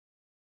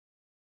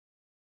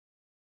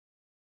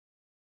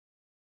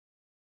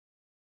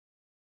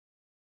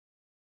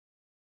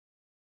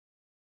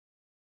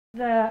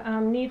The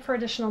need for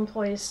additional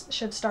employees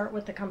should start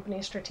with the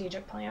company's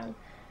strategic plan,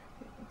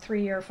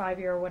 3-year,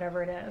 5-year,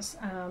 whatever it is.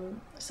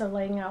 So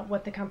laying out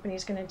what the company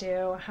is going to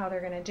do, how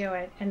they're going to do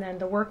it, and then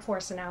the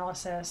workforce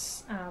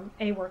analysis,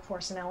 a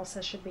workforce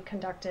analysis should be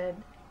conducted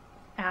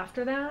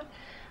after that.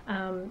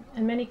 And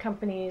many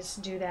companies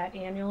do that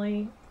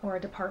annually, or a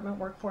department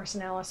workforce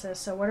analysis.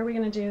 So what are we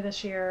going to do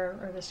this year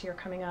or this year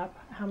coming up?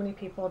 How many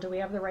people? Do we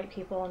have the right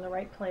people in the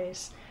right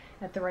place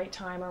at the right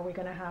time? Are we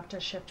going to have to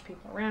shift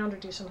people around or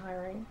do some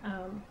hiring?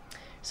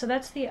 So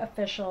that's the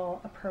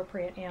official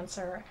appropriate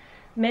answer.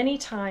 Many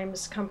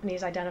times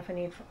companies identify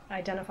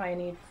a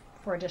need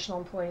for additional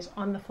employees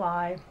on the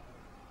fly.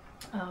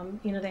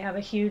 They have a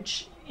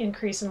huge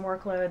increase in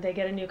workload, they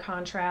get a new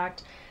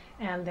contract,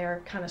 and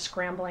they're kind of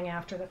scrambling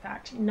after the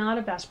fact. Not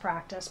a best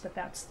practice, but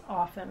that's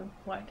often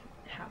what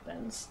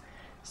happens.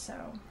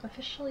 So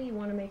officially you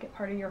want to make it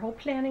part of your whole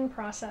planning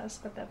process,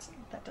 but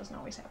that doesn't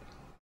always happen.